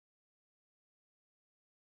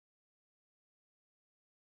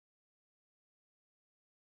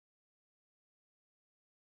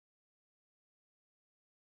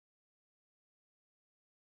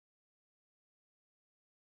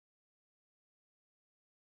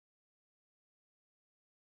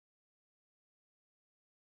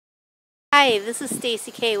Hi, this is Stacy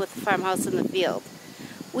Kay with the Farmhouse in the Field.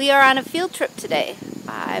 We are on a field trip today.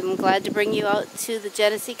 I'm glad to bring you out to the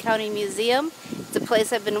Genesee County Museum. It's a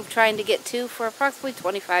place I've been trying to get to for approximately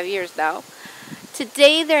 25 years now.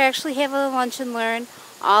 Today they're actually having a lunch and learn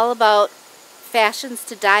all about fashions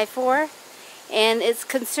to dye for, and it's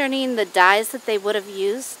concerning the dyes that they would have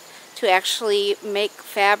used to actually make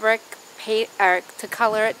fabric, paint, or to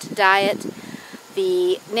color it, to dye it,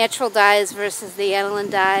 the natural dyes versus the aniline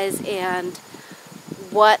dyes, and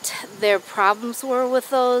what their problems were with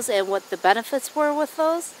those and what the benefits were with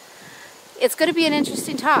those. It's going to be an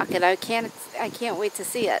interesting talk, and I can't wait to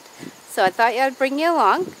see it. So I thought I'd bring you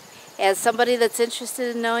along as somebody that's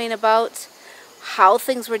interested in knowing about how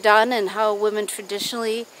things were done and how women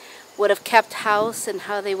traditionally would have kept house and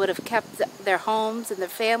how they would have kept their homes and their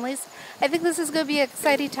families. I think this is going to be an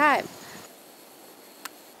exciting time.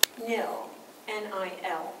 Nil,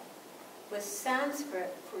 N-I-L, was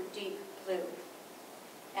Sanskrit for deep blue.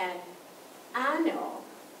 And anil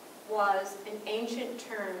was an ancient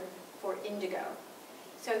term for indigo.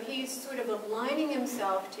 So he's sort of aligning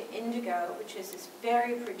himself to indigo, which is this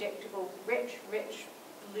very predictable, rich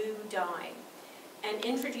blue dye, and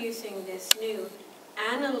introducing this new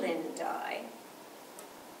aniline dye,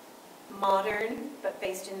 modern but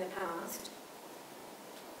based in the past,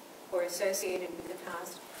 or associated with the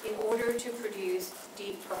past, in order to produce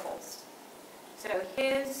deep purples. So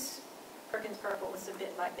his Perkins purple was a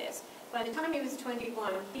bit like this. By the time he was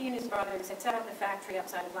 21, he and his brothers had set up a factory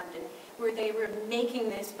outside of London where they were making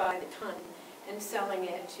this by the ton and selling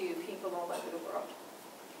it to people all over the world.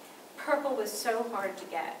 Purple was so hard to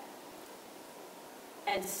get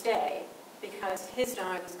and stay because his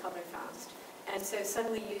dye was color fast. And so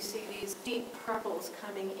suddenly you see these deep purples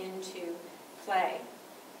coming into play.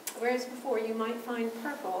 Whereas before you might find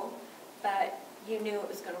purple, but you knew it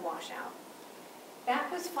was going to wash out.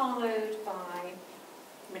 That was followed by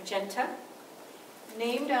magenta,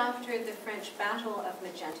 named after the French Battle of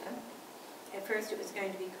Magenta. At first it was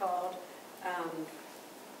going to be called,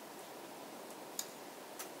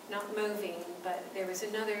 not mauvine, but there was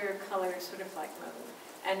another color sort of like mauve,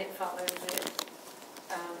 and it followed with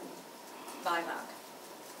lilac,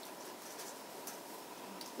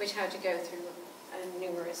 which had to go through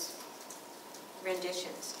numerous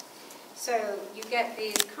renditions. So you get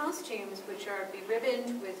these costumes which are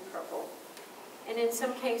beribboned with purple, and in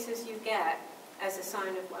some cases you get, as a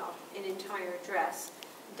sign of wealth, an entire dress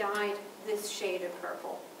dyed this shade of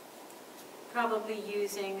purple, probably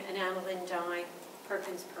using an aniline dye,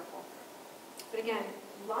 Perkins purple. But again,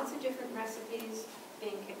 lots of different recipes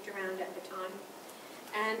being kicked around at the time.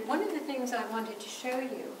 And one of the things I wanted to show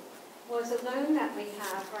you was a loan that we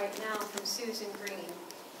have right now from Susan Greene.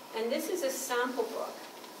 And this is a sample book.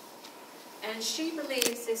 And she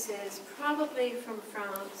believes this is probably from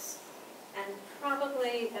France and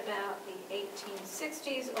probably about the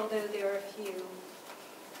 1860s, although there are a few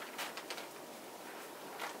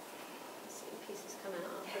pieces coming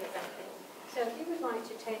off of that thing. So if you would like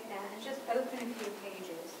to take that and just open a few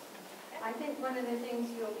pages, I think one of the things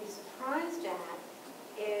you'll be surprised at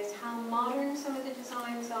is how modern some of the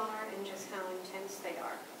designs are and just how intense they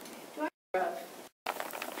are. Do I of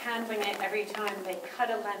handling it every time they cut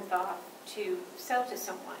a length off to sell to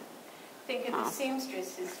someone? Think of the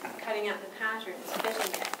seamstresses cutting out the patterns,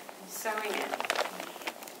 fitting it, sewing it.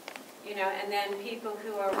 You know, and then people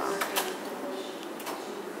who are working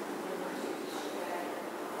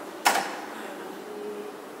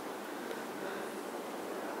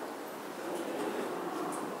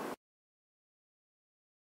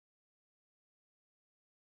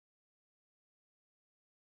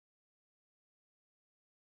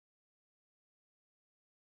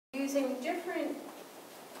using different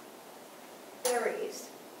berries,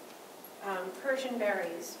 Persian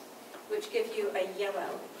berries, which give you a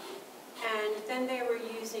yellow. And then they were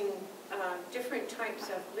using different types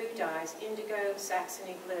of blue dyes, indigo,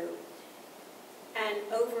 Saxony blue, and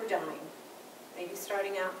over-dyeing. Maybe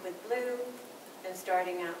starting out with blue, then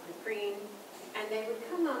starting out with green, and they would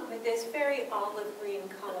come up with this very olive green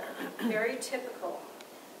color, very typical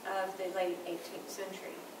of the late 18th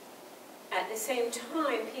century. At the same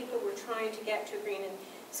time, people were trying to get to green, and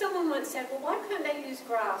someone once said, well, why couldn't they use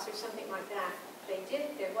grass or something like that? They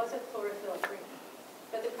did. There was a chlorophyll green.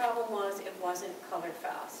 But the problem was it wasn't color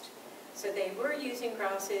fast. So they were using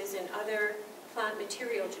grasses and other plant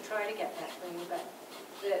material to try to get that green, but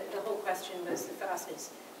the whole question was the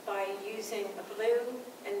fastest. By using a blue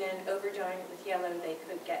and then over-dyeing it with yellow, they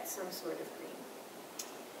could get some sort of green.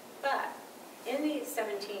 But in the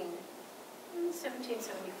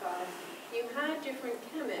 1775, you had different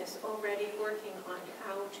chemists already working on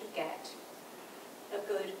how to get a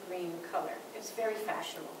good green color. It's very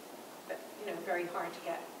fashionable, but very hard to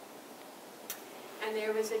get. And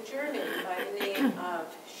there was a German by the name of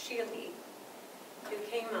Scheele who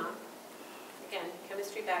came up, again,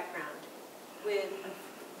 chemistry background, with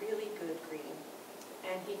a really good green.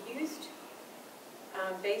 And he used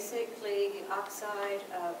basically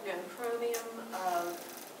chromium of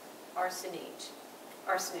arsenic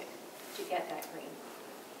to get that green.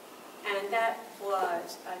 And that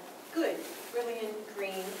was a good, brilliant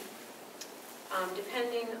green.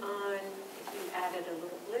 Depending on if you added a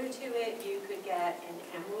little blue to it, you could get an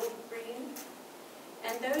emerald green.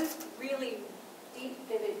 And those really deep,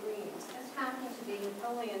 vivid greens just happen to be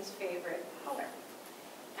Napoleon's favorite color.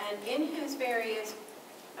 And in his various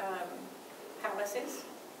palaces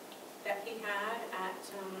that he had at,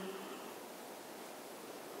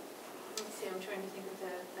 let's see, I'm trying to think of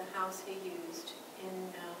the house he used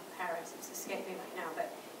in Paris. It's escaped me right now,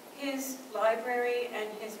 but his library and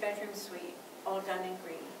his bedroom suite, all done in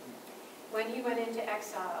green. When he went into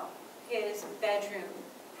exile, his bedroom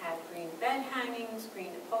had green bed hangings,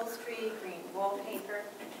 green upholstery, green wallpaper.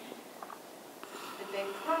 The big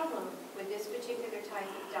problem with this particular type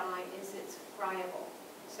of dye is it's friable.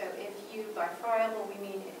 So if you, by friable, we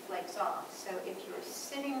mean it flakes off. So if you're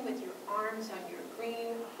sitting with your arms on your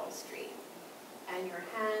green upholstery and your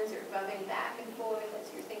hands are rubbing back and forth as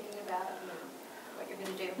you're thinking about what you're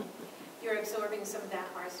going to do, you're absorbing some of that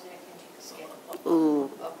arsenic into your skin. Ooh.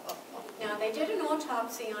 Now, they did an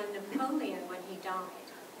autopsy on Napoleon when he died,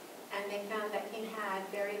 and they found that he had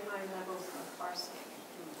very high levels of arsenic.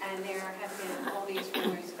 And there have been all these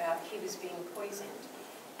rumors about he was being poisoned.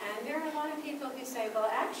 And there are a lot of people who say, well,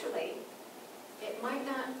 actually, it might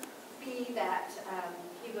not be that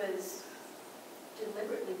he was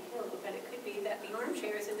deliberately killed, but it could be that the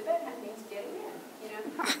armchairs and the bed hangings did him in,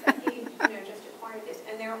 that he just acquired this.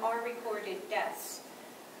 And there are recorded deaths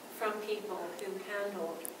from people who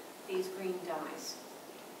handled these green dyes.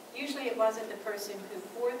 Usually it wasn't the person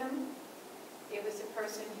who wore them, it was the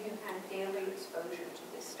person who had daily exposure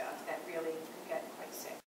to this stuff that really could get quite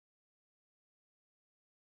sick.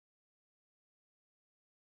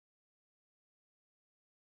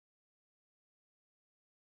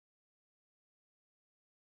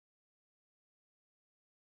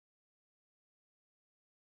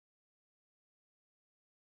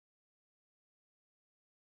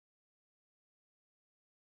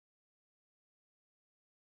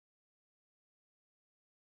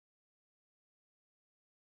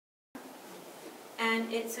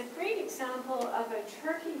 And it's a great example of a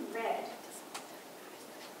turkey red.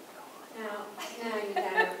 Now you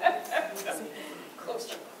got it.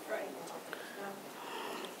 Closer, right.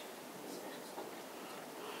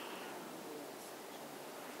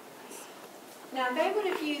 Now they would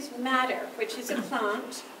have used madder, which is a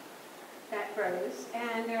plant that grows,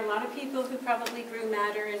 and there are a lot of people who probably grew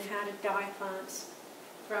madder and had dye plants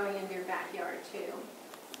growing in their backyard too.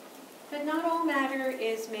 But not all madder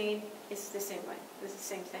is made the same way. It's the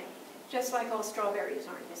same thing. Just like all strawberries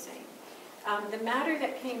aren't the same. The madder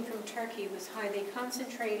that came from Turkey was highly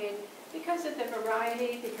concentrated because of the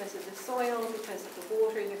variety, because of the soil, because of the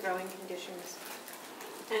water, the growing conditions.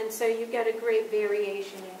 And so you get a great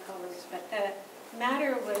variation in colors. But the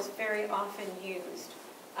madder was very often used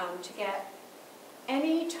to get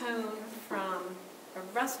any tone from a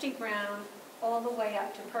rusty brown all the way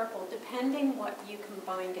up to purple, depending what you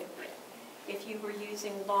combined it with. If you were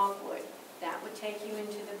using logwood, that would take you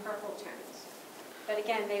into the purple tones. But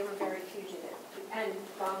again, they were very fugitive, and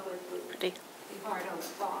logwood would be hard on the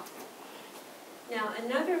cloth. Now,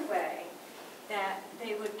 another way that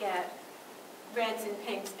they would get reds and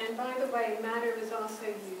pinks, and by the way, madder was also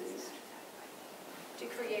used to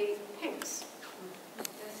create pinks. As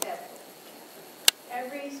I said,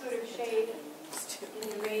 every sort of shade in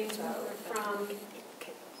the rainbow, from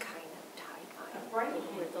a bright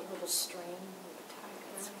with a little string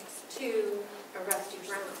to a rusty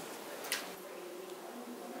brown.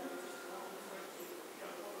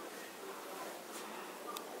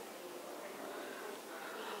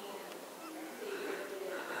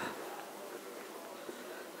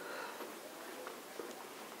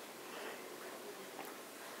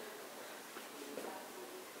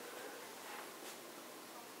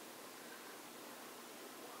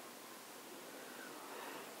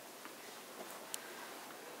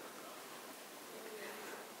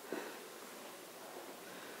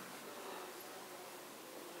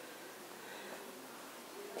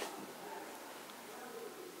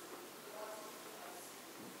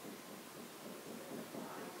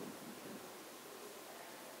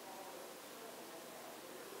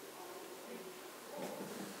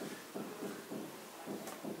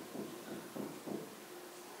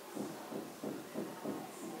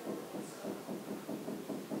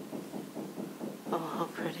 Oh, how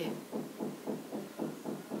pretty.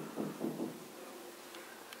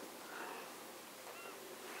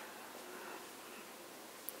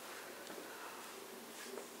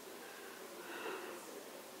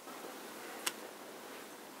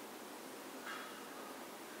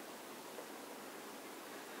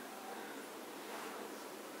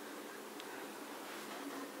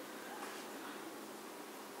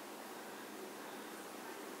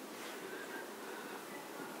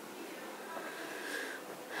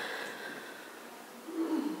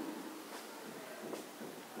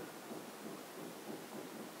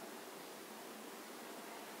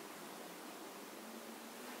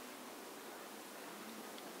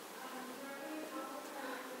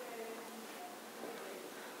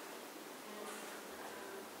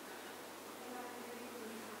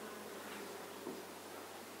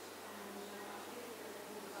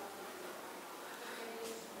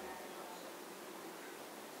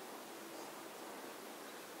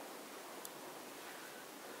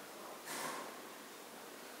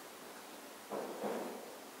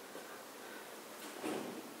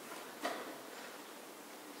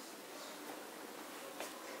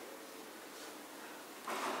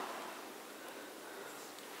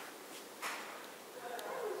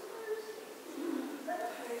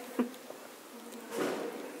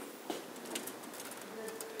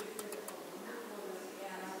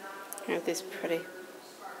 Aren't these pretty?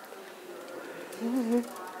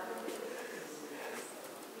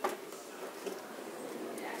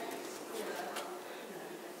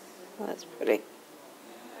 Oh, that's pretty.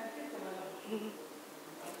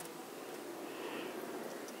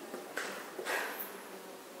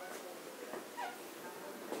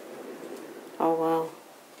 Oh, wow.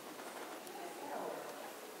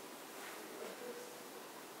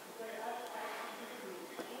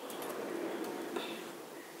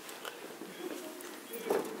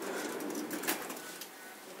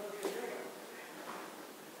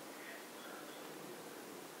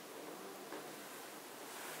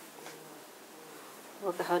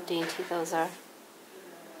 Look at how dainty those are.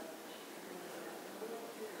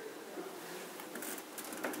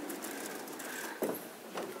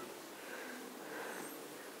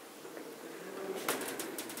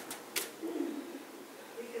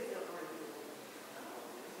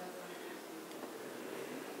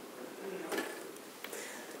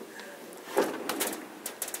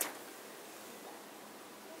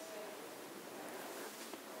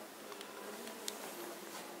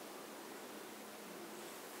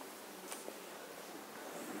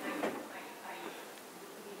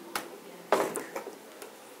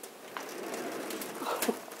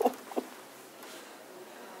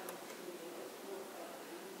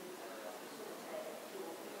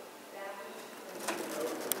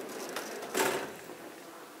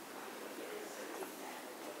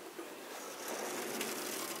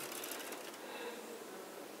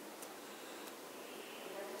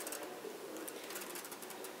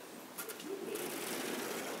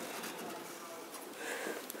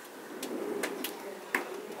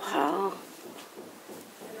 Wow.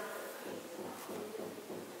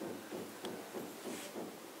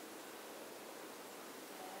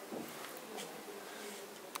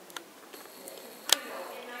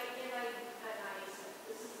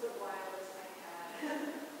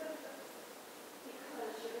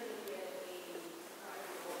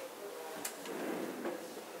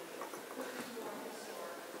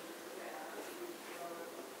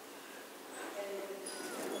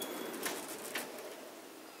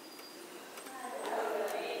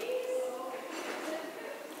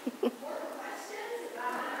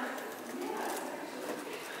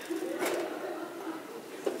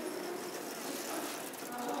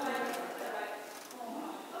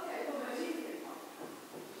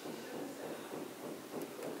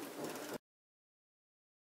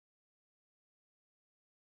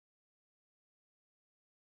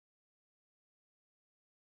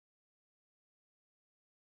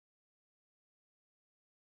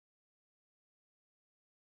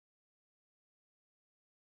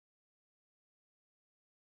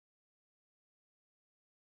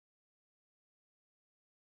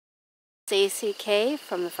 Stacy K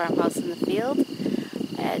from the Farmhouse in the Field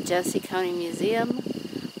at Genesee County Museum.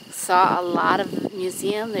 Saw a lot of the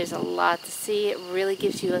museum. There's a lot to see. It really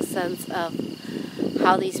gives you a sense of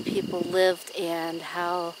how these people lived and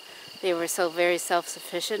how they were so very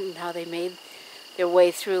self-sufficient and how they made their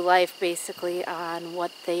way through life basically on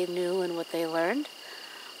what they knew and what they learned.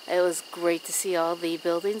 It was great to see all the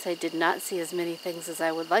buildings. I did not see as many things as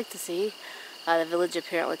I would like to see. The village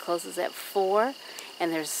apparently closes at 4,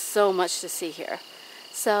 and there's so much to see here.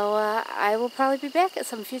 So I will probably be back at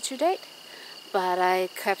some future date. But I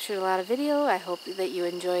captured a lot of video. I hope that you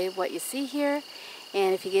enjoy what you see here.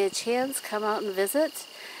 And if you get a chance, come out and visit.